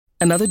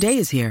Another day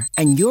is here,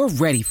 and you're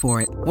ready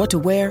for it. What to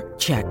wear?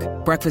 Check.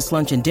 Breakfast,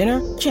 lunch, and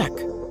dinner? Check.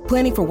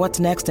 Planning for what's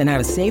next and how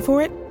to save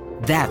for it?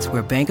 That's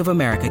where Bank of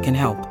America can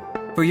help.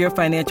 For your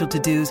financial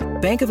to-dos,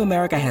 Bank of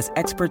America has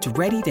experts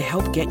ready to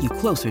help get you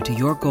closer to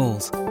your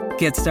goals.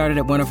 Get started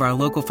at one of our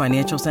local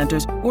financial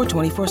centers or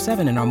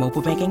 24/7 in our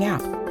mobile banking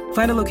app.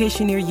 Find a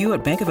location near you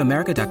at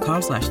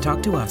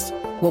bankofamerica.com/talktous.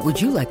 What would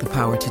you like the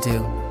power to do?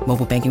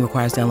 Mobile banking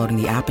requires downloading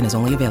the app and is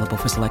only available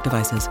for select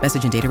devices.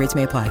 Message and data rates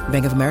may apply.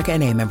 Bank of America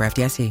N.A., member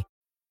FDIC.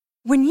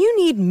 When you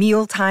need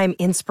mealtime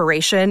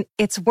inspiration,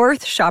 it's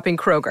worth shopping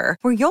Kroger,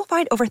 where you'll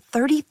find over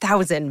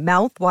 30,000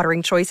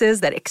 mouth-watering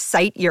choices that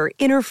excite your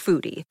inner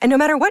foodie. And no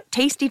matter what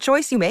tasty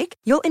choice you make,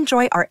 you'll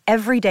enjoy our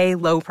everyday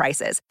low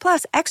prices,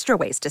 plus extra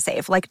ways to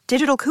save, like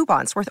digital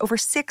coupons worth over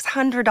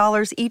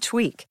 $600 each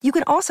week. You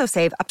can also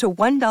save up to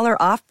 $1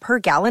 off per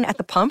gallon at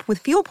the pump with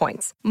fuel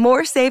points.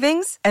 More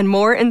savings and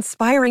more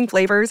inspiring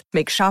flavors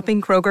make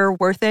shopping Kroger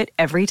worth it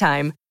every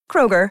time.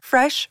 Kroger,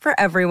 fresh for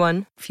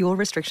everyone. Fuel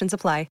restrictions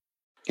apply.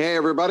 Hey,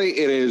 everybody,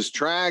 it is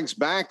Trags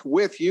back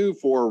with you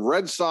for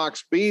Red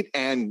Sox Beat,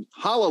 and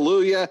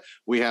hallelujah,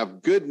 we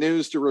have good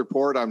news to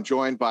report. I'm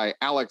joined by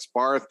Alex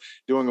Barth,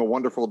 doing a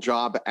wonderful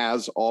job,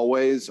 as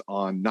always,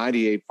 on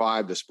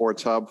 98.5, the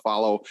Sports Hub.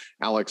 Follow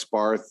Alex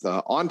Barth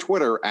on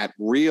Twitter at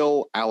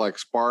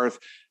 @RealAlexBarth.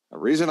 The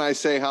reason I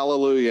say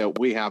hallelujah,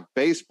 we have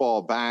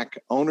baseball back,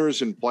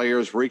 owners and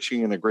players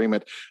reaching an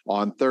agreement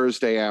on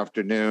Thursday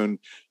afternoon,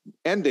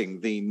 ending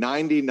the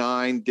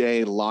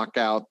 99-day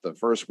lockout, the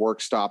first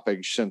work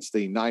stoppage since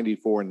the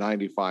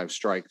 94-95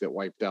 strike that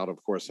wiped out,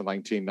 of course, the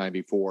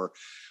 1994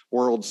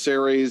 World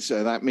Series.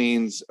 That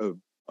means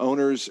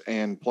owners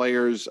and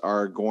players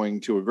are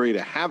going to agree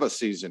to have a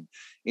season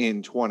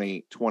in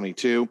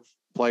 2022.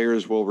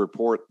 Players will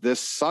report this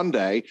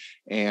Sunday,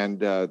 and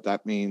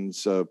that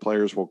means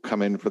players will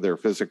come in for their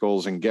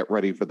physicals and get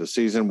ready for the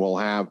season. We'll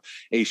have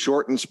a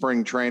shortened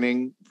spring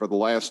training for the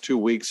last 2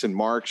 weeks in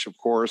March, of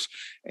course,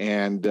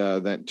 and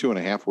then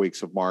 2.5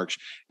 weeks of March.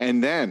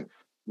 And then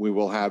we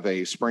will have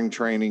a spring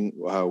training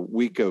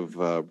week of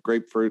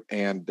Grapefruit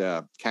and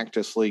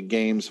Cactus League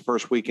games,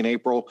 first week in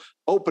April.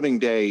 Opening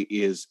day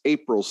is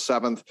April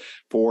 7th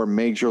for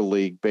Major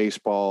League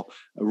Baseball.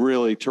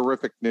 Really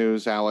terrific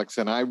news, Alex.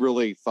 And I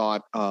really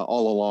thought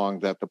all along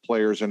that the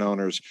players and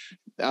owners,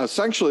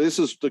 essentially, this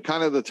is the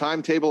kind of the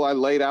timetable I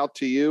laid out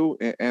to you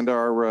and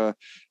our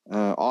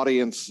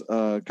audience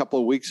a couple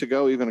of weeks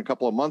ago, even a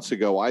couple of months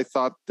ago. I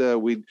thought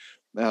we'd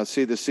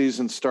see the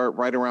season start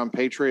right around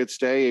Patriots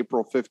Day,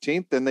 April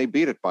 15th, then they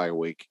beat it by a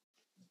week.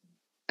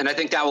 And I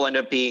think that will end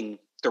up being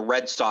the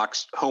Red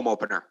Sox home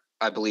opener,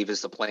 I believe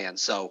is the plan.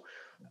 So,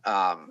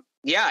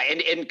 yeah,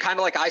 and kind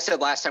of like I said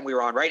last time we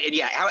were on, right? And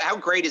yeah, how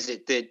great is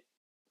it that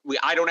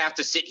I don't have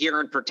to sit here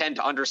and pretend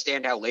to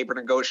understand how labor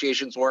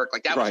negotiations work?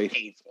 Like, that was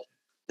painful.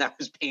 That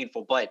was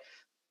painful. But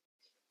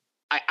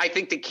I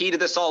think the key to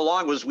this all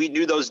along was we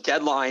knew those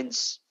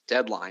deadlines,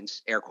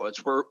 air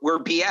quotes, were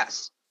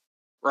BS.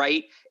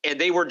 Right.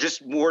 And they were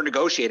just more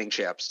negotiating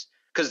chips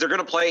because they're going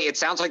to play. It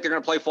sounds like they're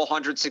going to play full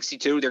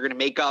 162. They're going to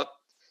make up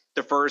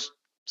the first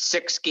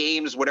 6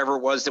 games, whatever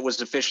it was that was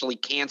officially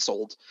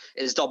canceled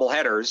as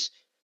doubleheaders.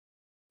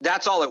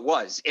 That's all it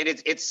was. And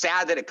it's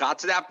sad that it got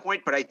to that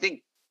point. But I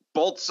think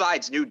both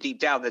sides knew deep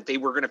down that they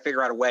were going to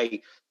figure out a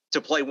way to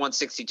play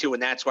 162.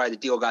 And that's why the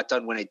deal got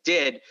done when it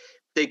did.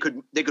 They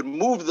could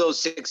move those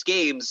 6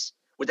 games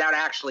without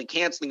actually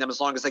canceling them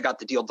as long as they got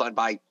the deal done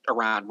by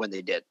around when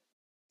they did.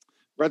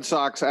 Red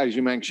Sox, as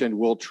you mentioned,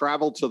 will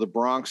travel to the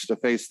Bronx to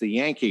face the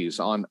Yankees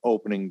on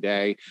opening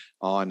day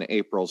on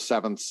April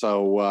 7th.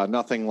 So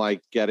nothing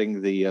like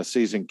getting the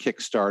season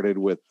kick-started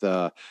with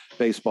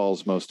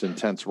baseball's most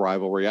intense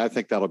rivalry. I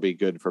think that'll be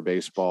good for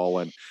baseball.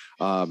 And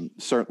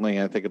certainly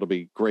I think it'll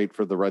be great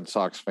for the Red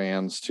Sox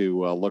fans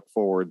to look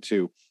forward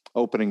to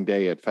opening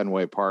day at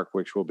Fenway Park,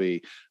 which will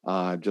be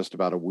just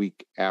about a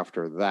week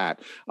after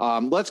that.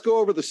 Let's go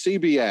over the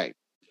CBA.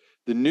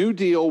 The new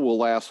deal will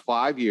last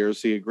 5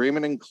 years. The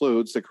agreement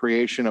includes the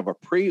creation of a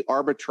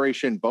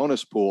pre-arbitration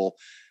bonus pool,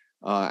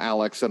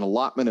 Alex, an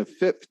allotment of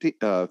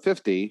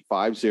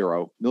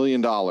 $50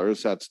 million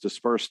that's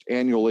dispersed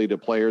annually to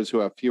players who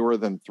have fewer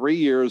than 3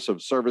 years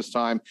of service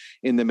time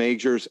in the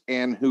majors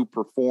and who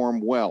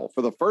perform well.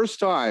 For the first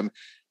time,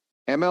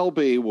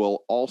 MLB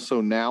will also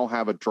now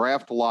have a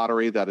draft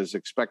lottery that is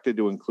expected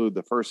to include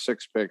the first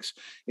 6 picks,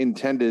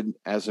 intended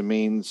as a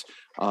means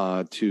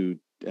to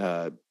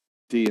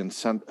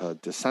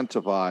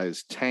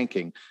disincentivize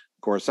tanking.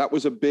 Of course, that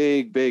was a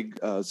big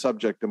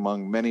subject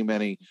among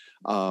many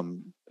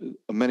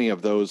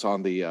of those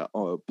on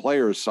the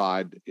players'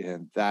 side,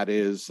 and that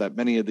is that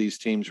many of these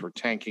teams were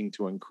tanking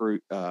to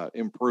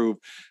improve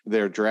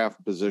their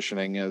draft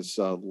positioning, as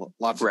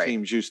lots of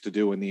teams used to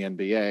do in the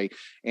NBA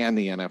and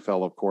the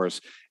NFL, of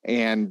course.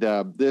 And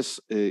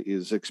this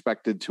is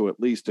expected to at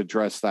least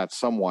address that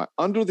somewhat.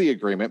 Under the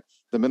agreement,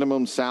 The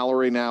minimum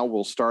salary now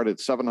will start at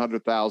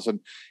 $700,000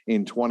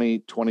 in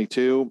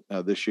 2022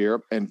 this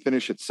year and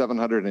finish at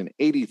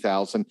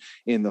 $780,000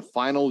 in the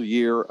final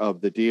year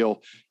of the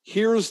deal.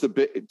 Here's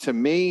to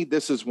me,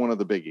 this is one of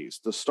the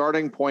biggies. The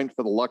starting point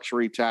for the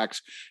luxury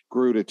tax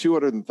grew to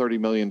 $230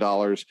 million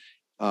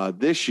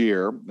this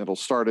year. It'll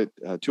start at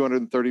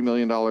 $230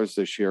 million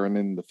this year. And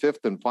in the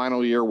fifth and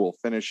final year, we'll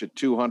finish at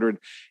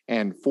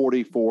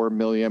 $244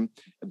 million.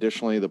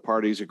 Additionally, the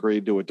parties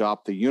agreed to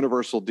adopt the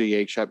universal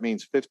DH. That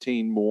means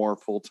 15 more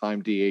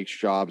full-time DH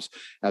jobs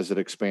as it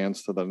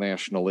expands to the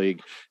National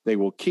League. They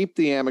will keep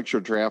the amateur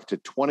draft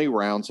at 20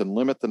 rounds and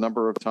limit the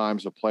number of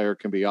times a player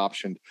can be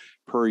optioned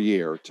per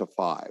year to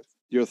 5.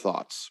 Your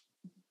thoughts?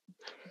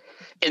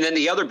 And then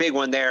the other big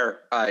one there,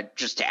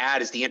 just to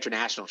add, is the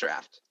international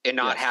draft and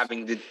not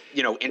having the,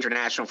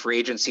 international free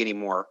agency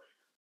anymore.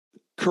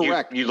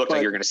 Correct. You look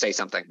like you're going to say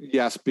something.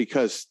 Yes,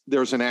 because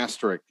there's an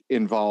asterisk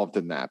involved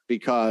in that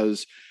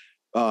because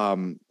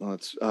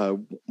let's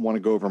want to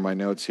go over my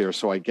notes here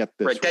so I get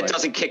this right. That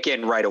doesn't kick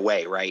in right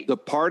away, right? The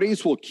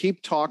parties will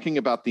keep talking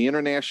about the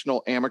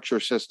international amateur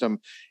system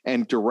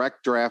and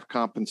direct draft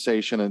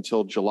compensation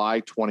until July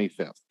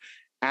 25th.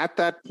 At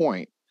that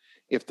point,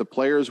 if the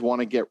players want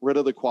to get rid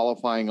of the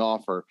qualifying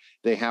offer,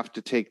 they have to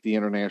take the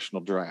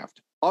international draft.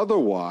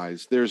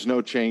 Otherwise, there's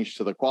no change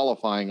to the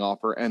qualifying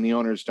offer and the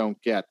owners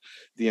don't get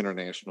the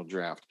international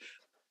draft.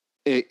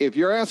 If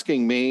you're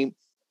asking me,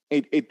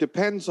 it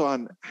depends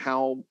on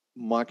how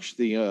much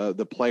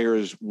the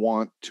players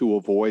want to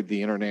avoid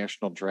the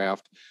international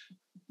draft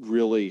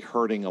really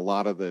hurting a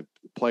lot of the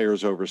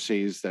players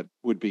overseas that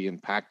would be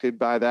impacted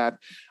by that.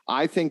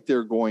 I think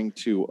they're going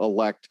to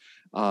elect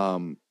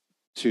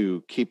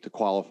to keep the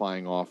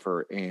qualifying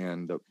offer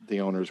and the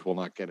owners will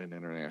not get an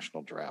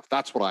international draft.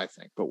 That's what I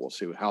think, but we'll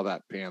see how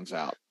that pans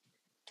out.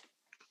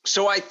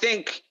 So I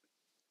think,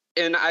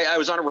 and I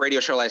was on a radio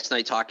show last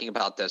night talking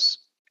about this.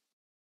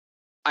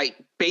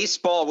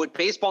 What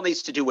baseball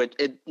needs to do, at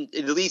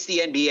least the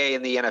NBA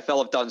and the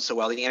NFL have done so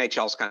well. The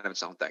NHL is kind of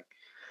its own thing.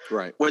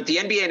 Right. What the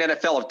NBA and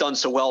NFL have done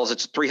so well is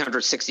it's a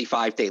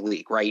 365-day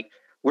league, right?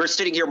 We're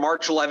sitting here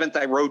March 11th.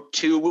 I wrote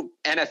 2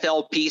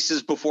 NFL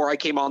pieces before I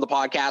came on the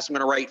podcast. I'm going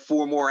to write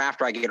 4 more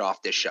after I get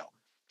off this show.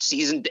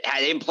 Season, they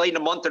haven't played in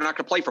a month. They're not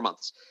going to play for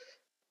months.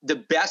 The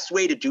best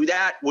way to do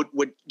that,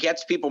 what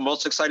gets people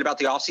most excited about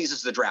the offseason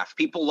is the draft.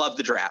 People love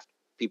the draft.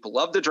 People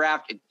love the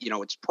draft.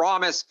 It's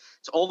promise.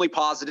 It's only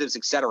positives,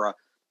 etc.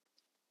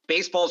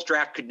 Baseball's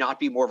draft could not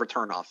be more of a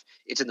turnoff.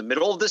 It's in the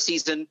middle of the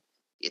season.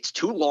 It's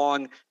too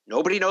long.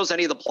 Nobody knows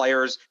any of the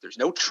players. There's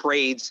no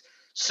trades.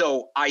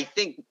 So I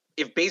think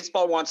if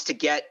baseball wants to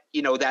get,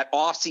 that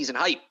off-season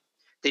hype,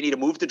 they need to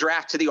move the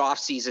draft to the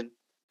off-season,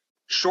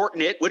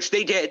 shorten it, which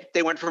they did.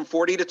 They went from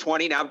 40 to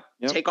 20. Now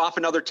take off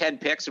another 10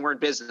 picks and we're in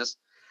business.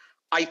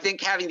 I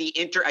think having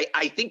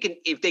I think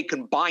if they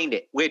combined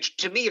it, which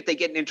to me, if they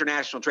get an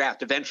international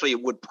draft, eventually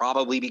it would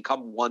probably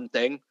become one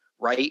thing,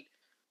 right?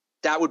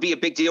 That would be a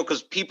big deal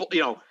because people,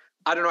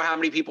 I don't know how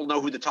many people know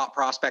who the top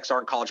prospects are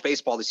in college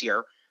baseball this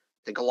year.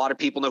 I think a lot of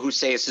people know who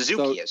Seiya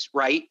Suzuki is,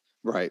 right?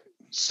 Right.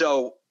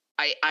 So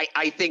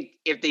I think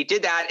if they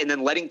did that and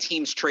then letting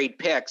teams trade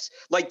picks,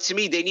 like to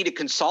me, they need to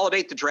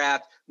consolidate the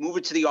draft, move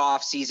it to the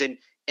off season,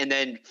 and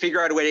then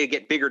figure out a way to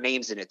get bigger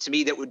names in it. To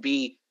me, that would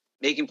be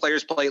making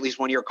players play at least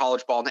 1 year of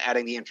college ball and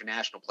adding the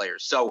international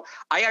players. So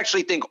I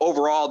actually think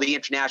overall the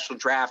international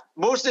draft,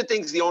 most of the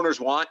things the owners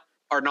want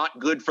are not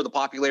good for the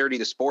popularity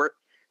of the sport.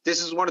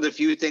 This is one of the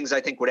few things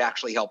I think would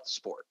actually help the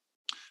sport.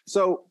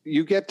 So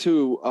you get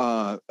to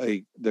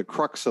the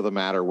crux of the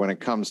matter when it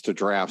comes to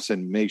drafts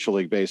in Major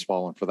League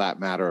Baseball and for that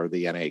matter,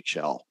 the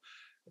NHL.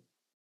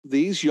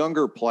 These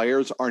younger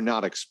players are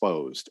not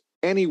exposed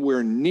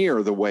anywhere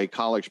near the way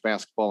college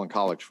basketball and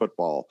college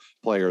football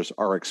players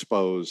are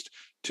exposed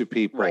to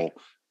people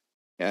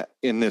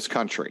in this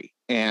country.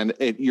 And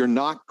you're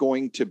not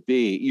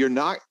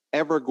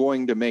ever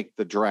going to make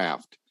the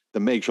draft, the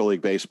Major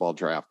League Baseball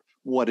draft,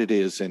 what it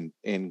is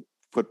in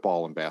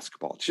football and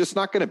basketball. It's just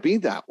not going to be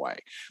that way.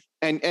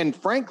 And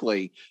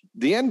frankly,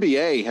 the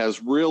NBA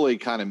has really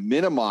kind of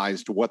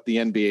minimized what the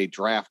NBA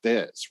draft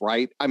is,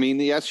 right? I mean,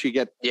 yes, you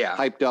get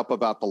hyped up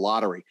about the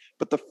lottery,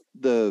 but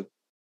the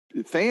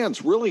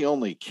fans really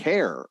only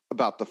care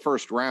about the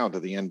first round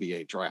of the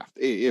NBA draft,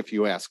 if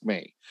you ask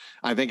me.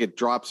 I think it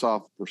drops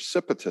off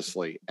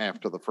precipitously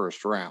after the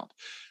first round.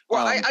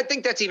 Well, I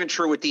think that's even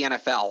true with the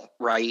NFL,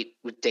 right?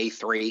 With day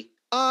 3.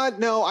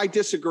 No, I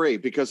disagree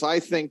because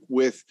I think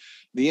with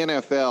the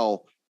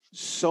NFL,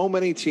 so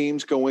many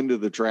teams go into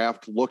the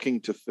draft looking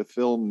to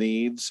fulfill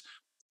needs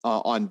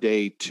on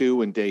day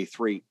 2 and day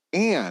 3.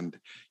 And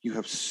you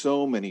have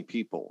so many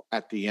people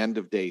at the end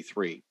of day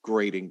 3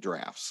 grading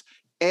drafts.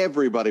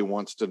 Everybody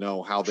wants to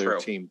know how their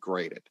team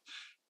graded.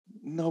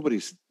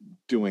 Nobody's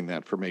doing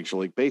that for Major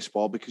League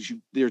Baseball because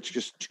there's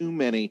just too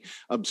many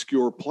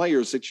obscure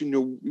players that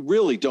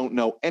really don't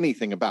know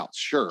anything about.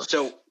 Sure.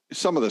 So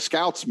some of the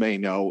scouts may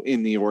know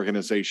in the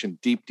organization,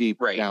 deep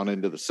down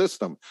into the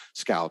system,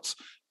 scouts.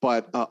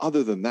 But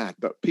other than that,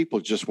 people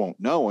just won't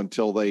know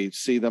until they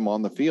see them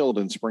on the field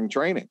in spring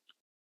training.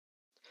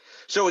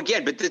 So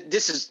again, but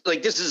this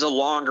is a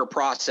longer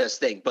process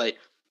thing, but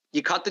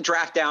you cut the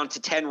draft down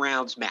to 10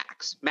 rounds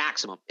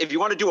maximum. If you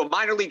want to do a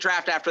minor league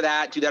draft after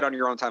that, do that on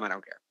your own time. I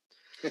don't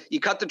care. You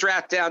cut the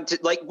draft down to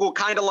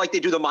kind of like they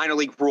do the minor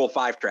league Rule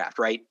 5 draft,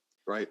 right?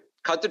 Right.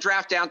 Cut the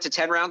draft down to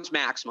 10 rounds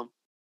maximum.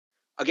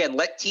 Again,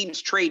 let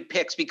teams trade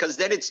picks, because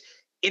then it's,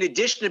 in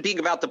addition to being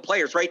about the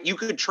players, right? You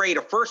could trade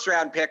a first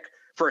round pick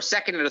for a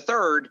second and a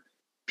third.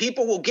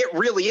 People will get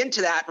really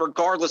into that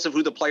regardless of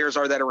who the players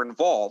are that are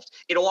involved.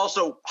 It'll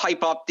also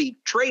hype up the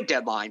trade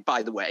deadline,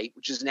 by the way,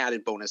 which is an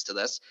added bonus to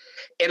this.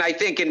 And I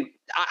think, and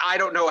I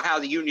don't know how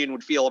the union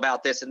would feel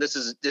about this, and this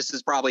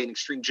is probably an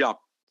extreme jump.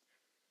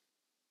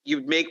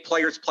 You'd make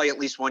players play at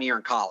least 1 year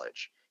in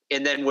college.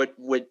 And then what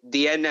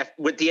the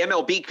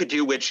MLB could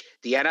do, which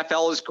the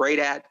NFL is great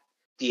at,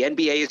 the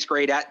NBA is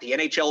great at, the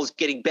NHL is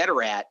getting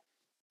better at,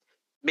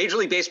 Major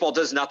League Baseball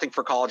does nothing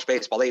for college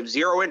baseball. They have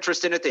zero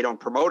interest in it. They don't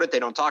promote it. They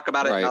don't talk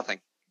about it, right. Nothing.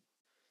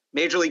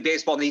 Major League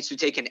Baseball needs to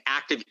take an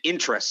active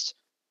interest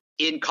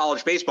in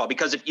college baseball,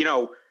 because if,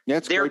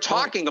 they're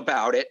talking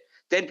about it,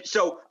 then,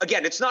 so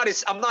again,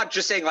 I'm not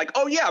just saying like,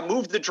 oh yeah,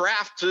 move the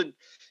draft to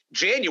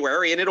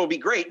January and it'll be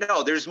great.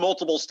 No, there's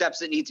multiple steps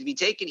that need to be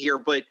taken here.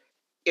 But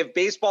if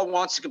baseball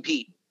wants to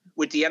compete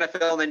with the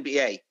NFL and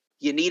NBA,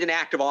 you need an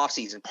active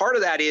offseason. Part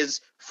of that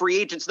is free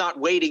agents not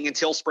waiting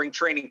until spring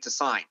training to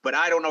sign. But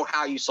I don't know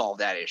how you solve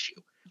that issue,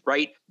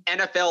 right?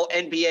 NFL,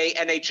 NBA,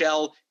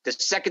 NHL, the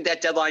second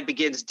that deadline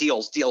begins,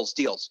 deals.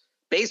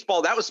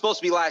 Baseball, that was supposed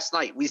to be last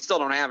night. We still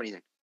don't have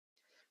anything.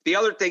 The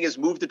other thing is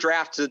move the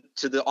draft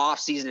to the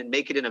offseason and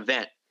make it an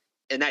event.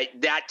 And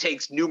that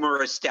takes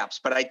numerous steps.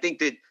 But I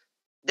think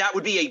that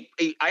would be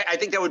I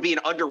think that would be an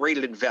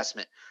underrated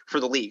investment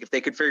for the league if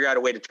they could figure out a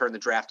way to turn the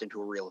draft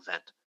into a real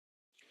event.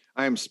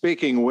 I am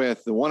speaking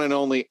with the one and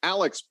only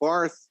Alex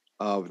Barth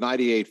of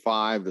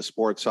 98.5. The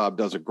Sports Hub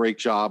does a great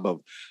job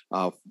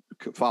of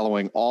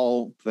following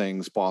all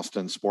things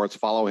Boston sports.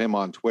 Follow him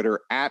on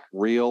Twitter at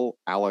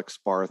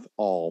 @RealAlexBarth,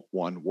 all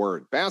one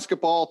word.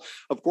 Basketball,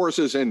 of course,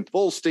 is in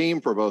full steam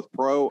for both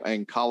pro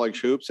and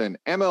college hoops, and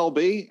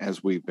MLB,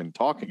 as we've been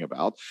talking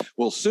about,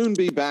 will soon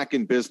be back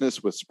in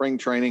business with spring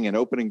training and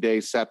opening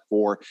day set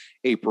for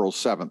April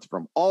 7th.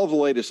 From all the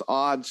latest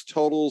odds,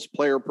 totals,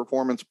 player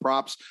performance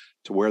props,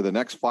 to where the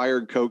next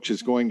fired coach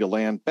is going to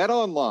land,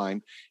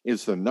 BetOnline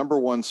is the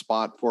 #1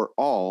 spot for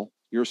all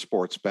your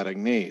sports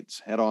betting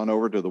needs. Head on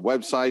over to the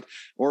website,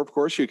 or of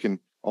course you can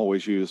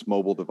always use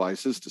mobile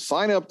devices to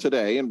sign up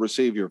today and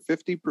receive your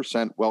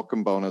 50%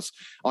 welcome bonus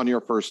on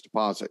your first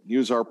deposit.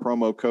 Use our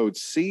promo code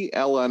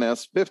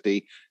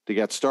CLNS50 to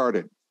get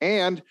started.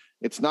 And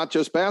it's not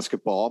just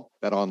basketball.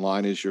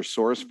 BetOnline is your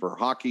source for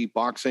hockey,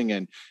 boxing,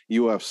 and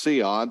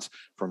UFC odds.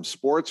 From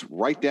sports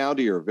right down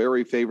to your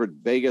very favorite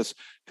Vegas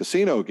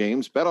casino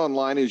games,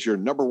 BetOnline is your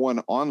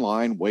 #1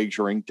 online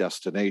wagering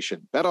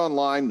destination.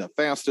 BetOnline, the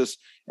fastest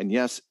and,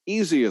 yes,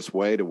 easiest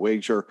way to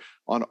wager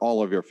on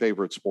all of your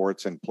favorite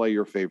sports and play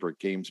your favorite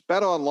games.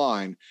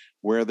 BetOnline,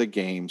 where the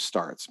game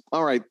starts.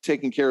 All right,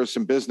 taking care of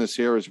some business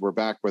here as we're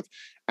back with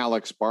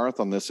Alex Barth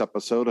on this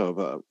episode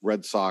of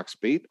Red Sox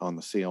Beat on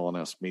the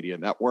CLNS Media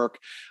Network.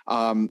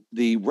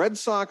 The Red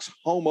Sox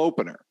home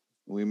opener,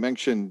 we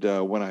mentioned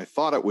when I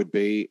thought it would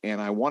be,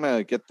 and I want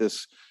to get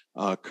this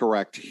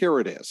correct. Here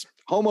it is.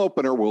 Home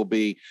opener will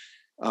be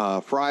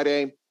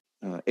Friday,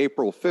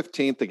 April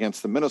 15th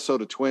against the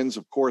Minnesota Twins.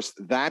 Of course,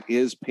 that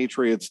is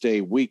Patriots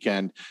Day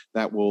weekend.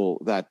 That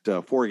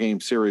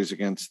 4-game series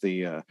against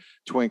the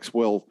Twinks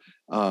will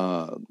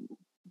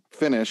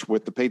finish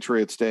with the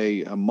Patriots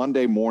Day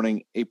Monday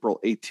morning, April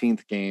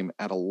 18th game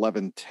at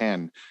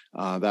 11:10.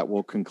 That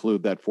will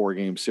conclude that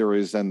 4-game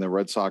series. Then the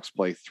Red Sox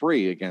play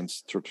 3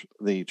 against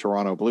the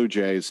Toronto Blue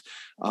Jays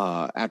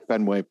at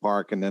Fenway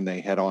Park, and then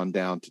they head on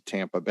down to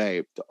Tampa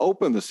Bay. To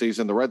open the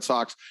season, the Red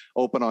Sox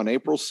open on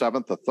April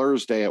 7th, a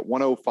Thursday at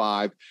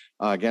 1:05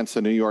 against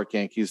the New York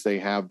Yankees. They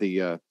have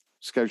the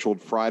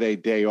scheduled Friday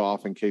day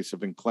off in case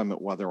of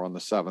inclement weather on the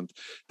 7th.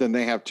 Then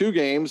they have 2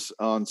 games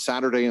on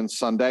Saturday and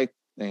Sunday.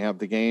 They have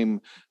the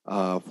game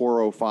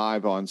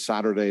 4:05 on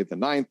Saturday the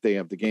 9th. They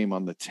have the game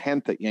on the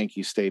 10th at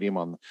Yankee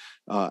Stadium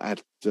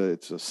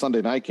it's a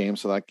Sunday night game,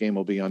 so that game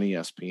will be on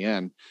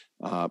ESPN.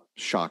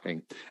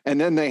 Shocking. And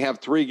then they have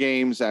 3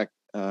 games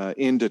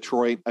in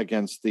Detroit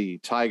against the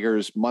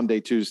Tigers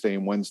Monday, Tuesday,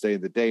 and Wednesday.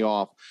 The day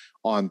off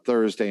on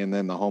Thursday, and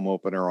then the home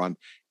opener on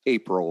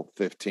April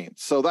 15th.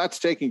 So that's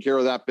taking care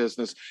of that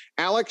business.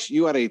 Alex,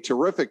 you had a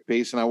terrific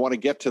piece, and I want to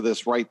get to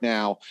this right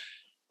now.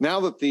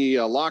 Now that the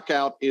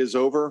lockout is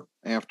over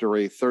after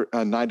a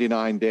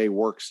 99-day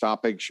work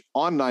stoppage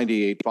on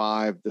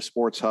 98.5,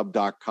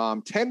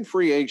 thesportshub.com, 10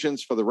 free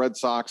agents for the Red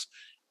Sox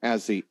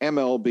as the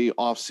MLB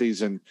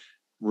offseason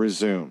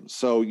resumes.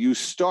 So you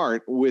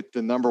start with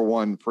the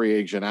 #1 free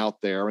agent out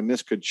there, and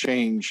this could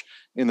change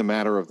in the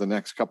matter of the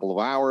next couple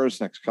of hours,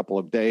 next couple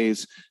of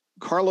days.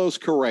 Carlos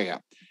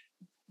Correa.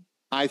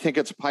 I think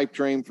it's a pipe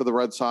dream for the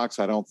Red Sox.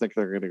 I don't think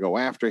they're going to go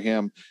after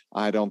him.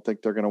 I don't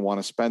think they're going to want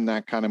to spend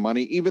that kind of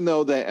money, even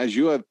though they, as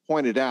you have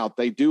pointed out,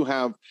 they do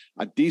have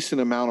a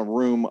decent amount of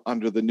room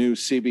under the new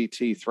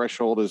CBT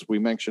threshold, as we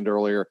mentioned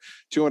earlier,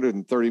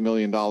 $230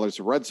 million. The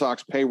Red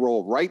Sox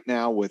payroll right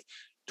now with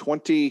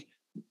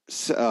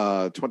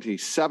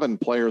 27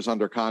 players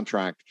under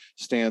contract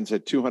stands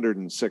at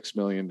 $206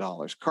 million.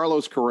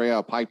 Carlos Correa,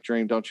 a pipe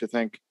dream, don't you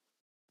think?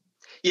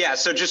 Yeah,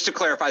 so just to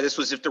clarify, this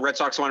was if the Red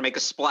Sox want to make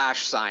a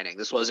splash signing.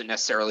 This wasn't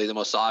necessarily the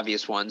most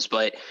obvious ones,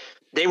 but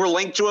they were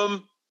linked to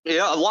him.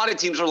 Yeah, a lot of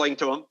teams were linked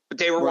to him, but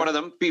they were one of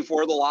them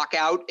before the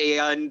lockout.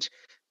 And,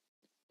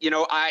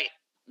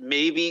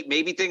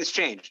 maybe things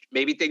changed.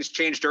 Maybe things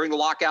changed during the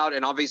lockout,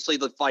 and obviously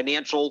the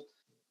financial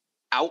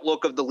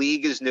outlook of the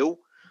league is new.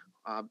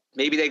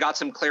 Maybe they got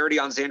some clarity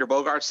on Xander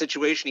Bogaerts'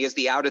 situation. He has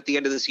the out at the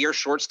end of this year.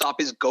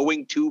 Shortstop is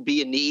going to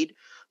be a need.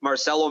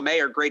 Marcelo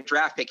Mayer, great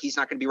draft pick. He's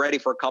not going to be ready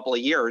for a couple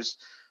of years.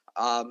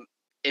 And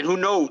who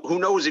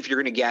knows if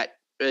you're going to get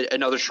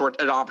an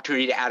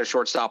opportunity to add a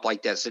shortstop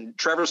like this. And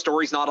Trevor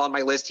Story's not on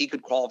my list. He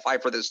could qualify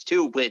for this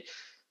too, but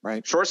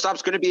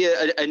shortstop's going to be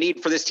a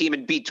need for this team.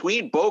 And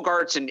between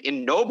Bogaerts and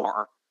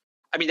Nomar,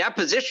 I mean, that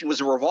position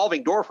was a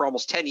revolving door for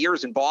almost 10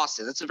 years in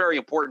Boston. It's a very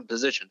important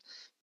position.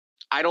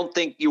 I don't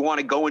think you want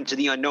to go into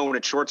the unknown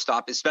at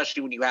shortstop,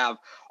 especially when you have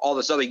all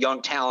this other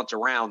young talent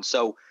around.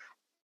 So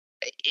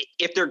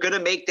if they're going to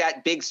make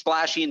that big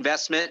splashy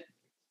investment,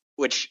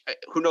 which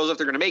who knows if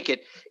they're going to make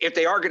it, if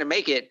they are going to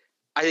make it,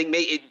 I think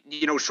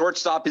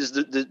shortstop is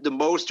the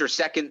most or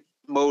second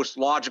most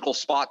logical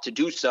spot to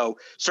do so.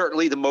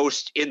 Certainly the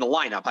most in the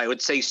lineup. I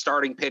would say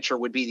starting pitcher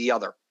would be the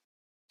other.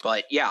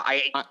 But yeah,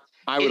 I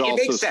would also.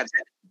 It makes sense.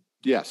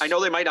 Yes, I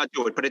know they might not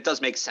do it, but it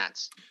does make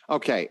sense.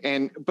 Okay,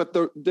 but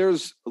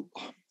there's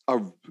a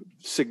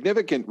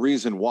significant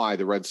reason why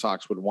the Red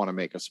Sox would want to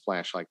make a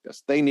splash like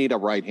this. They need a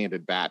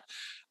right-handed bat.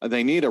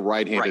 They need a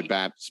right-handed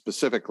bat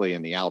specifically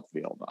in the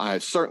outfield.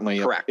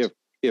 Certainly,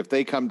 if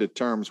they come to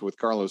terms with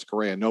Carlos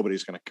Correa,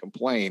 nobody's going to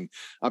complain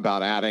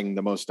about adding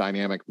the most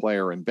dynamic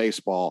player in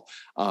baseball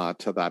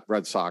to that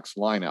Red Sox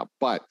lineup.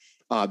 But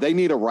they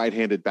need a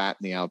right-handed bat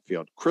in the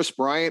outfield. Chris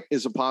Bryant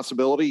is a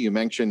possibility. You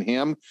mentioned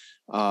him.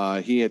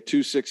 He had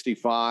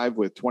 265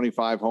 with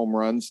 25 home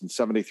runs and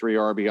 73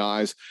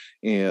 RBIs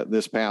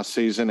this past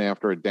season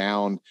after a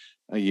down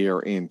year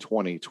in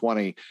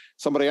 2020.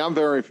 Somebody I'm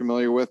very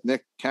familiar with,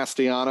 Nick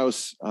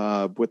Castellanos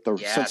with the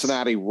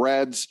Cincinnati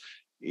Reds.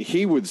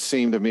 He would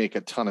seem to make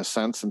a ton of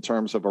sense in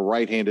terms of a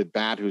right-handed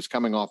bat who's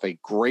coming off a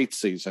great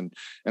season,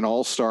 an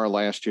all-star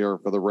last year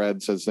for the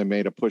Reds as they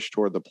made a push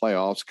toward the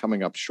playoffs,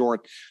 coming up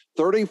short.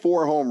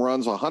 34 home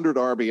runs, 100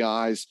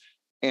 RBIs,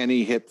 and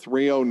he hit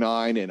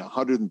 309 in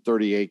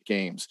 138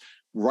 games.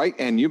 Right,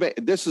 and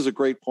this is a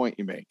great point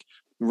you make.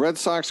 The Red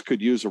Sox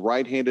could use a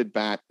right-handed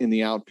bat in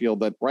the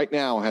outfield that right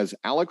now has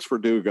Alex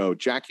Verdugo,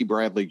 Jackie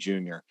Bradley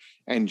Jr.,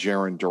 and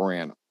Jarren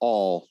Duran,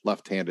 all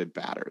left-handed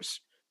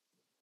batters.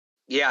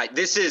 Yeah,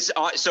 this is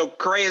so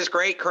Correa is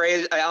great.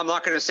 I'm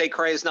not going to say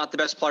Correa is not the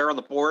best player on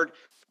the board,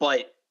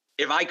 but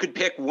if I could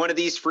pick one of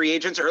these free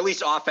agents, or at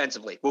least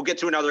offensively, we'll get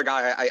to another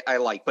guy I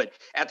like, but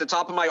at the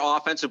top of my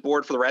offensive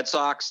board for the Red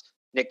Sox,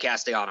 Nick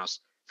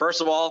Castellanos.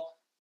 First of all,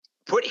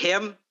 put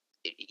him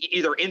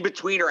either in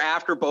between or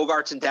after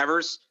Bogaerts and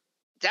Devers.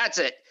 That's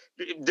it.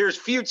 There's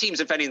few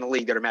teams, if any, in the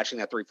league that are matching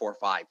that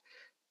 3-4-5.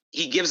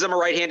 He gives them a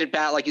right-handed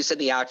bat, like you said,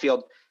 in the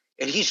outfield,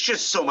 and he's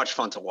just so much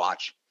fun to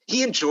watch.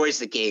 He enjoys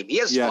the game. He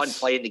has fun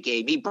playing the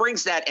game. He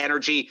brings that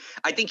energy.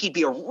 I think he'd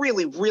be a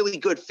really, really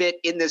good fit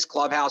in this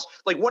clubhouse.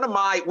 Like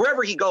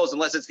wherever he goes,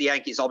 unless it's the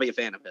Yankees, I'll be a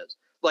fan of his.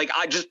 Like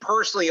I just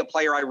personally a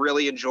player I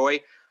really enjoy.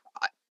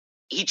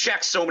 He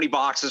checks so many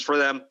boxes for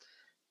them.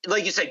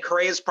 Like you said,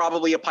 Correa's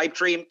probably a pipe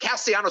dream.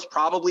 Castellanos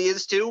probably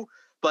is too,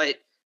 but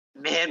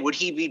man, would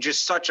he be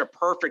just such a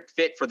perfect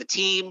fit for the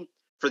team,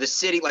 for the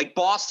city? Like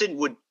Boston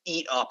would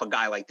eat up a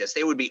guy like this.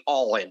 They would be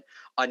all in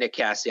on Nick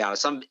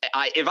Castellanos.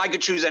 If I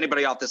could choose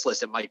anybody off this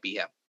list, it might be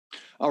him.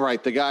 All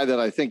right. The guy that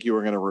I think you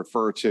were going to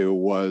refer to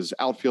was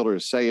outfielder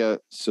Seiya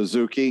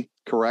Suzuki,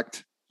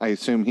 correct? I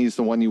assume he's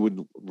the one you would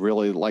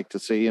really like to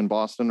see in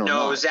Boston, or no?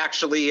 Not?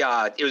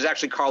 It was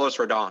actually Carlos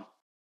Rodon.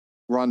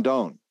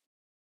 Rondon,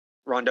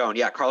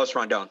 yeah, Carlos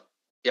Rondon.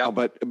 Yeah,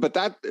 but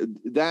that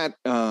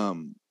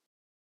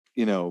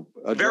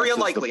very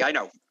unlikely. I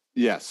know.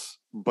 Yes,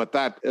 but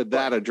that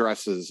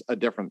addresses a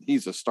different.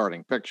 He's a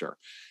starting pitcher.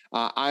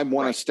 I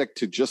want to stick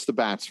to just the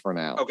bats for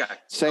now. Okay.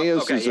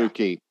 Seiya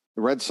Suzuki,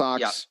 the Red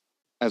Sox,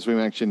 as we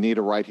mentioned, need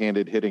a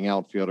right-handed hitting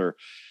outfielder.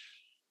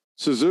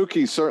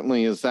 Suzuki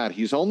certainly is that.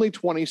 He's only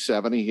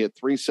 27. He hit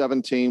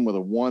 317 with a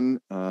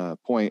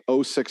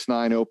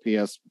 1.069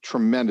 OPS,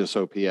 tremendous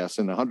OPS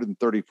in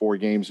 134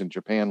 games in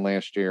Japan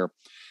last year.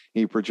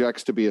 He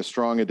projects to be a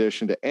strong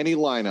addition to any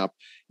lineup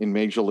in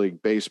Major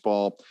League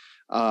Baseball.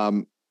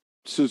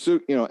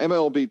 Suzuki,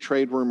 MLB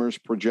trade rumors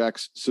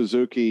projects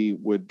Suzuki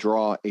would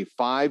draw a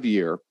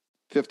 5-year,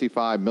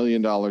 $55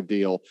 million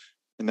deal,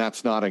 and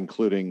that's not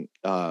including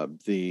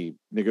the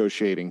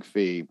negotiating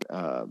fee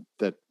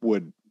that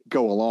would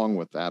go along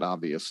with that,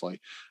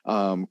 obviously.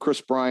 Chris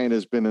Bryant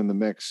has been in the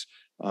mix,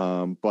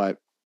 but,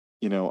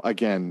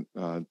 again,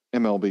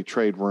 MLB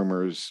trade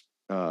rumors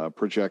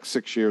project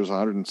 6 years,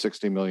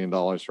 $160 million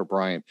for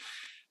Bryant.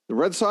 The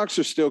Red Sox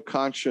are still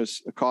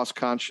cost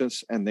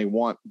conscious, and they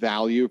want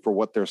value for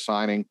what they're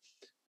signing.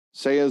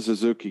 Seiya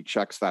Suzuki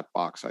checks that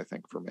box, I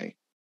think, for me.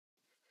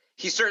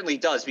 He certainly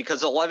does,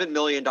 because $11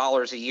 million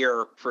a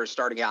year for a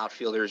starting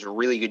outfielder is a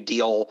really good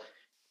deal.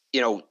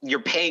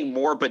 You're paying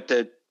more, but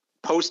the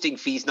posting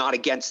fee's not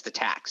against the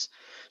tax.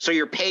 So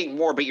you're paying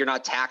more, but you're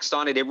not taxed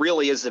on it. It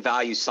really is the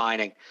value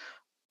signing.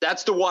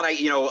 That's the one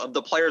of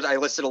the players I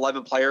listed,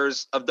 11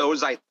 players. Of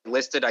those I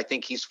listed, I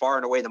think he's far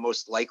and away the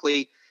most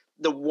likely.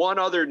 The one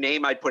other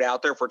name I'd put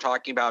out there, if we're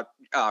talking about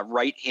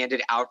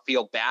right-handed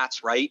outfield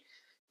bats, right?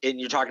 And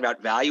you're talking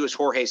about value, is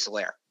Jorge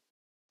Soler.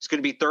 He's going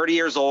to be 30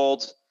 years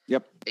old.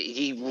 Yep.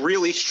 He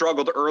really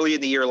struggled early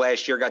in the year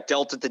last year, got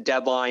dealt at the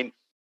deadline,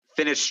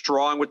 finished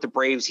strong with the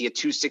Braves. He had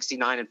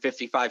 269 in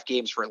 55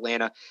 games for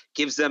Atlanta,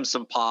 gives them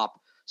some pop.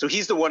 So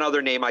he's the one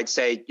other name I'd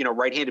say,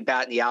 right-handed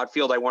bat in the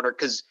outfield. I wonder,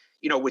 because,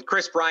 with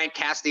Chris Bryant,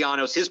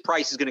 Castellanos, his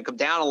price is going to come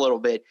down a little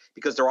bit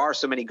because there are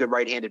so many good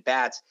right-handed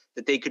bats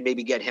that they could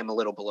maybe get him a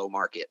little below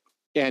market.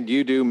 And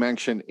you do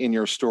mention in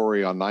your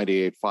story on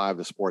 98.5,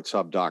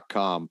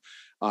 thesportshub.com,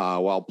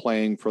 while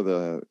playing for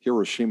the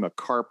Hiroshima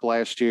Carp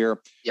last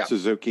year,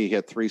 Suzuki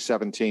hit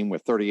 .317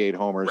 with 38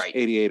 homers,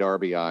 88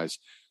 RBIs,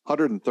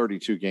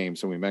 132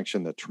 games. And we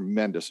mentioned the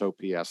tremendous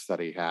OPS that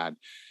he had.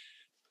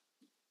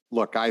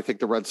 Look, I think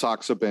the Red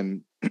Sox have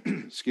been,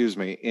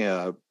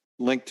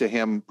 linked to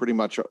him pretty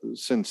much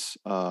since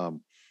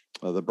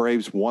the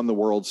Braves won the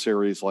World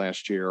Series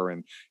last year,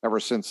 and ever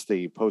since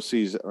the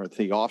postseason or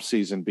the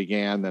offseason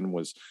began, then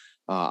was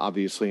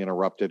obviously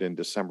interrupted in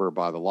December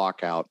by the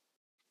lockout.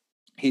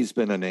 He's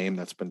been a name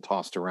that's been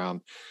tossed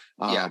around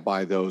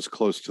by those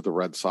close to the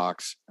Red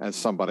Sox as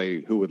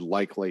somebody who would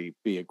likely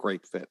be a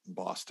great fit in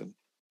Boston.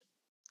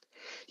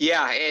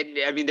 Yeah, and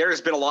I mean,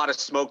 there's been a lot of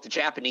smoke. The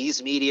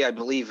Japanese media, I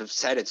believe, have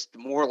said it's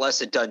more or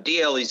less a done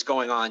deal. He's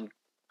going on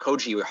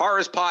Koji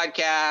Uehara's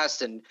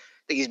podcast, and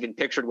I think he's been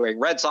pictured wearing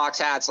Red Sox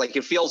hats. Like,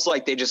 it feels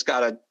like they just got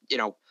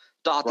to,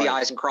 dot the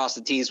I's and cross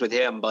the T's with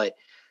him. But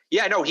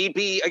yeah, no, he'd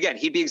be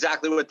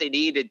exactly what they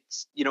need.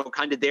 It's,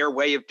 kind of their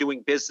way of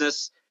doing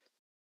business.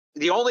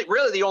 The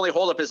only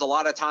holdup is a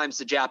lot of times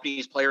the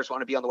Japanese players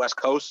want to be on the West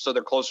Coast, so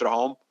they're closer to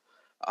home.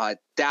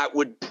 That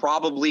would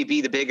probably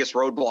be the biggest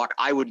roadblock,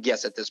 I would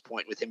guess, at this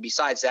point with him.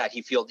 Besides that,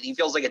 he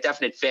feels like a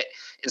definite fit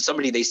and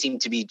somebody they seem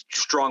to be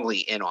strongly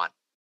in on.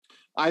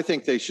 I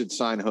think they should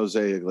sign Jose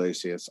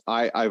Iglesias.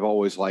 I've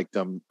always liked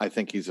him. I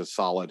think he's a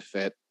solid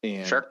fit,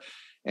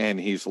 and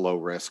he's low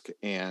risk.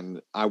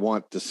 And I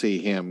want to see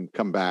him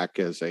come back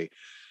as a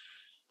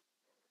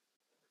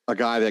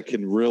guy that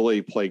can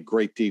really play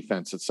great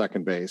defense at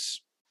second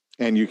base,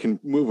 and you can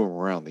move him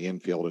around the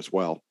infield as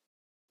well.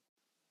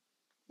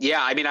 Yeah,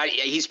 I mean,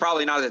 he's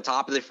probably not at the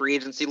top of the free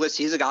agency list.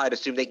 He's a guy I'd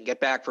assume they can get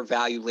back for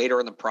value later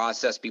in the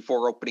process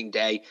before opening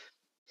day.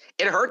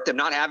 It hurt them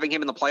not having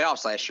him in the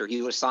playoffs last year.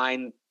 He was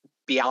signed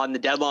beyond the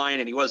deadline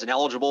and he wasn't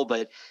eligible,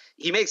 but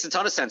he makes a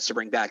ton of sense to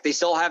bring back. They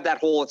still have that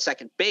hole at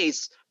second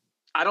base.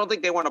 I don't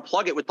think they want to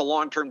plug it with the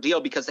long-term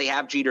deal because they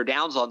have Jeter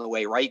Downs on the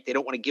way, right? They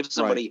don't want to give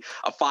somebody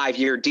a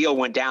 5-year deal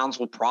when Downs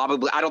will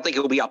probably, I don't think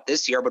it will be up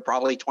this year, but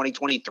probably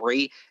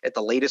 2023 at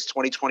the latest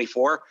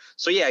 2024.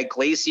 So yeah,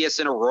 Iglesias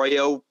and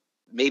Arroyo,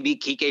 maybe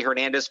Kike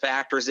Hernandez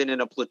factors in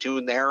a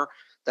platoon there.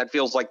 That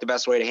feels like the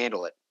best way to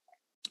handle it.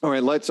 All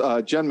right, let's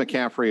Jen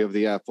McCaffrey of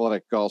The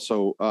Athletic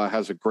also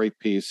has a great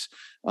piece.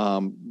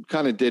 Kind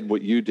of did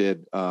what you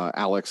did,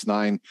 Alex,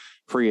 9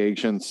 free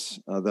agents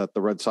that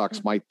the Red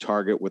Sox might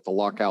target with the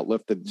lockout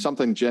lifted.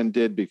 Something Jen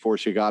did before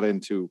she got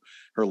into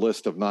her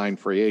list of 9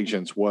 free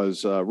agents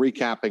was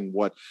recapping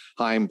what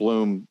Chaim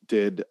Bloom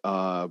did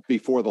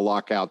before the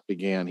lockout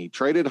began. He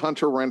traded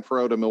Hunter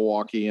Renfroe to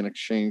Milwaukee in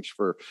exchange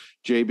for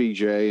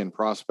JBJ and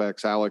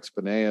prospects Alex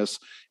Beneas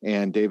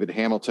and David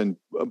Hamilton,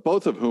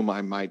 both of whom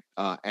I might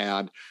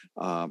add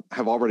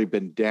have already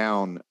been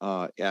down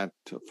at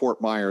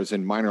Fort Myers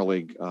in minor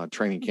league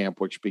training camp,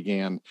 which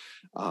began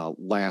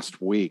last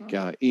week.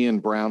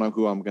 Ian Browna,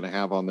 who I'm going to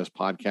have on this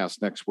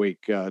podcast next week,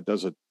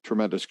 does a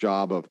tremendous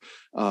job of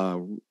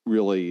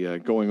really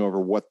going over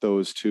what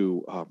those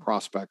 2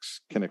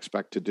 prospects can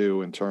expect to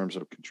do in terms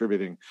of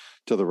contributing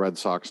to the Red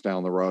Sox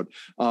down the road.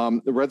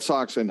 The Red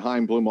Sox and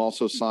Chaim Bloom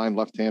also signed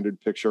left-handed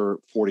pitcher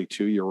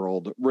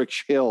 42-year-old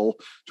Rich Hill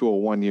to a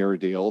 1-year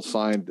deal,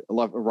 signed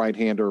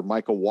right-hander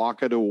Michael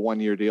Wacha to a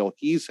 1-year deal.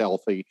 He's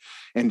healthy.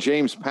 And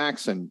James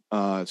Paxton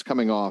is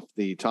coming off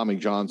the Tommy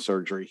John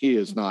surgery. He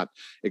is not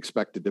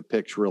expected to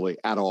pitch really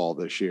at all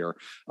this year.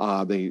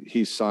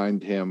 He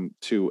signed him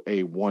to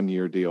a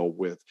 1-year deal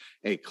with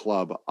a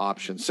club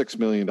option, $6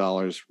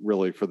 million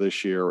really for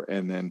this year.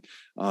 And then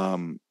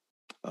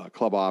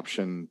club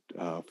option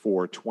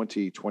for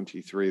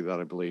 2023 that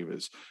I believe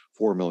is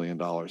 $4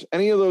 million.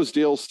 Any of those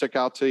deals stick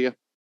out to you?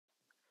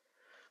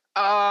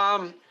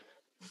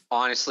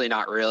 Honestly,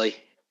 not really.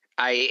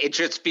 It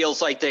just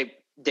feels like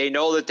they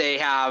know that they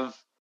have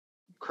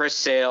Chris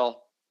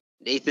Sale,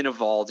 Nathan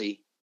Eovaldi,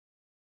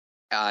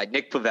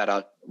 Nick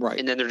Pivetta, right?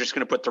 And then they're just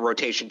going to put the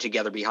rotation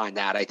together behind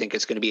that. I think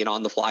it's going to be an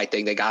on-the-fly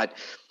thing. They got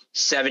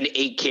 7,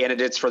 8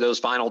 candidates for those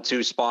final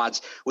 2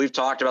 spots. We've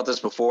talked about this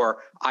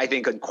before. I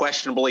think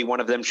unquestionably one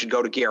of them should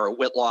go to Garrett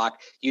Whitlock.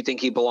 You think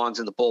he belongs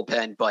in the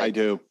bullpen, but I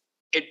do.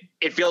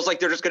 It feels like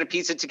they're just going to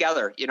piece it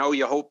together. You know,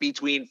 you hope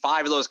between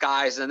 5 of those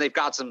guys, and then they've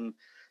got some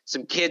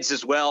kids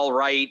as well,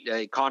 right?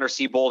 Connor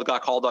Seabold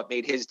got called up,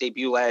 made his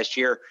debut last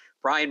year.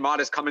 Brian Mott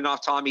is coming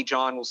off Tommy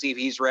John. We'll see if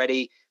he's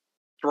ready.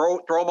 Throw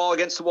them all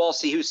against the wall,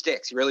 see who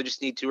sticks. You really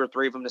just need 2 or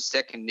 3 of them to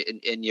stick,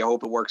 and you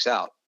hope it works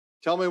out.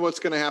 Tell me what's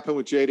going to happen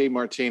with JD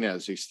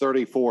Martinez. He's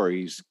 34.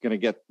 He's going to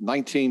get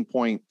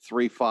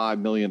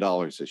 $19.35 million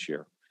this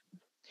year.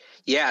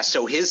 Yeah,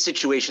 so his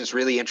situation is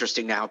really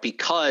interesting now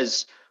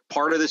because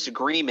part of this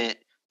agreement,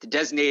 the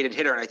designated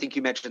hitter, and I think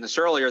you mentioned this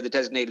earlier, the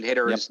designated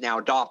hitter is now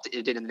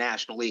adopted in the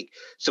National League.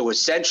 So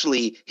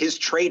essentially, his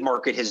trade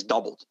market has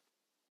doubled.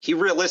 He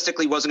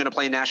realistically wasn't going to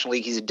play in National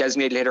League. He's a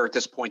designated hitter at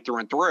this point through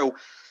and through.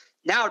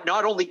 Now,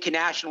 not only can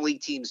National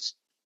League teams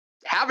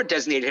have a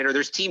designated hitter,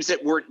 there's teams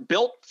that weren't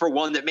built for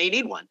one that may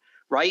need one,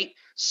 right?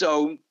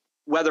 So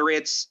whether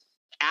it's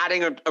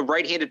adding a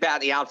right-handed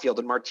bat in the outfield,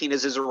 and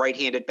Martinez is a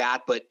right-handed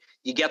bat, but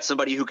you get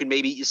somebody who can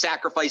maybe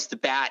sacrifice the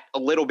bat a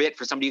little bit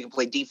for somebody who can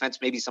play defense,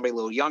 maybe somebody a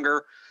little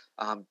younger.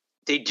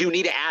 They do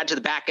need to add to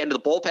the back end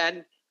of the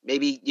bullpen.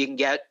 Maybe you can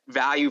get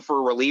value for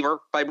a reliever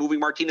by moving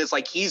Martinez.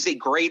 Like, he's a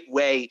great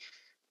way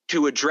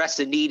to address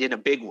a need in a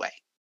big way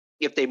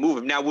if they move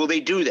him. Now, will they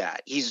do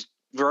that? He's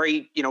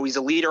he's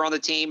a leader on the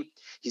team.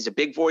 He's a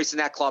big voice in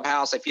that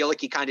clubhouse. I feel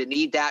like you kind of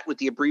need that with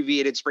the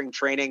abbreviated spring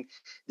training.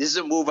 This is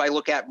a move I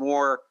look at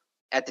more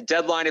at the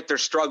deadline if they're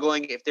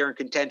struggling, if they're in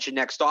contention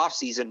next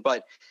offseason.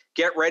 But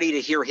get ready to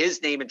hear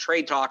his name in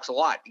trade talks a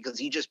lot because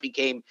he just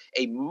became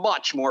a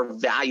much more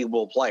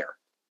valuable player.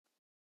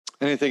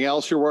 Anything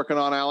else you're working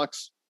on,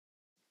 Alex?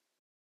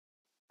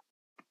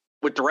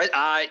 With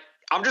the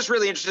I'm just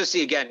really interested to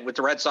see, again, with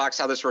the Red Sox,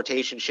 how this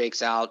rotation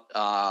shakes out.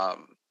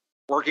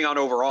 Working on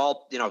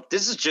overall,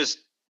 this is just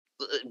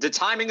the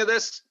timing of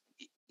this.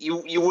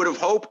 You would have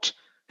hoped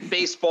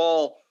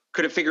baseball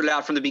could have figured it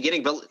out from the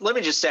beginning. But let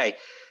me just say,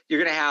 you're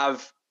going to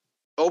have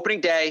opening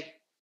day.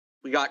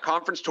 We got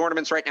conference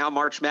tournaments right now.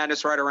 March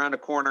Madness right around the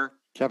corner.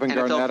 Kevin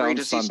Garnett on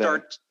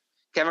Sunday.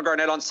 Kevin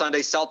Garnett on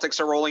Sunday. Celtics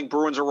are rolling.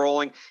 Bruins are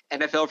rolling.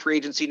 NFL free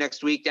agency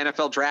next week. The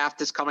NFL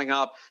draft is coming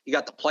up. You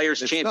got the Players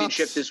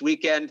Championship this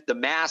weekend. The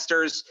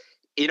Masters.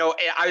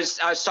 I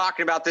was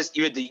talking about this.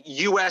 You had the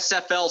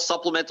USFL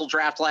supplemental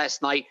draft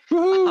last night.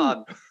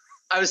 I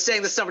was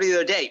saying this to somebody the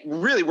other day.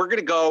 Really, we're going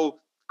to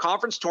go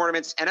conference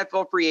tournaments,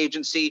 NFL free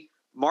agency,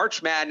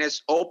 March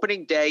Madness,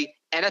 opening day,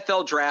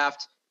 NFL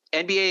draft,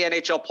 NBA,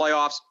 NHL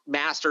playoffs,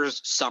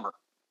 Masters, summer.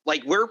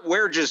 Like,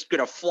 we're just going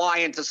to fly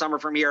into summer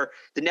from here.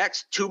 The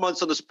next 2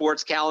 months on the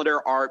sports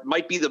calendar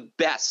might be the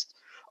best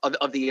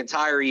of the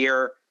entire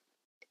year.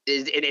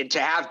 And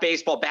to have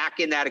baseball back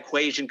in that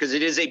equation, because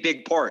it is a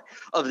big part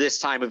of this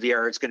time of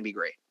year, it's going to be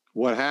great.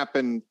 What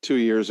happened 2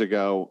 years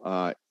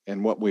ago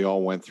and what we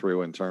all went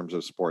through in terms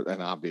of sport,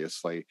 and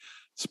obviously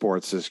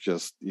sports is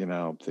just,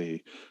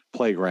 the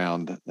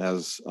playground,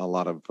 as a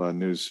lot of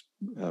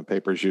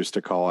newspapers used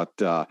to call it.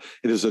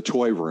 It is a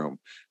toy room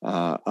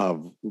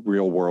of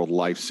real world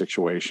life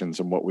situations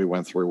and what we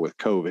went through with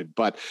COVID.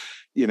 But,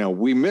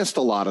 we missed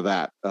a lot of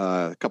that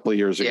a couple of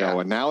years ago.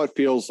 And now it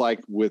feels like,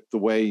 with the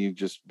way you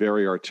just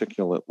very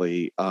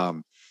articulately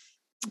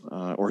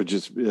or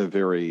just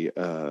very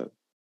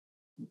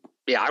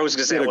I was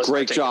going to say did a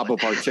great job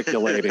of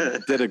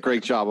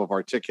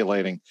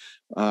articulating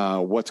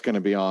what's going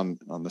to be on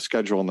the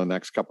schedule in the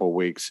next couple of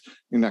weeks,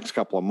 the next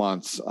couple of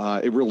months.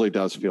 It really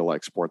does feel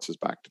like sports is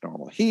back to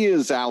normal. He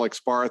is Alex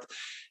Barth.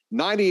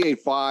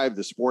 98.5,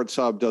 the Sports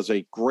Hub, does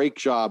a great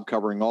job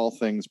covering all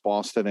things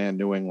Boston and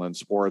New England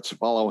sports.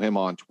 Follow him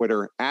on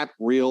Twitter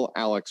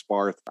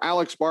 @RealAlexBarth.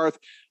 Alex Barth,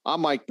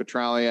 I'm Mike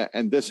Petraglia,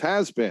 and this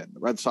has been the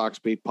Red Sox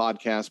Beat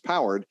podcast,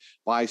 powered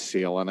by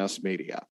CLNS Media.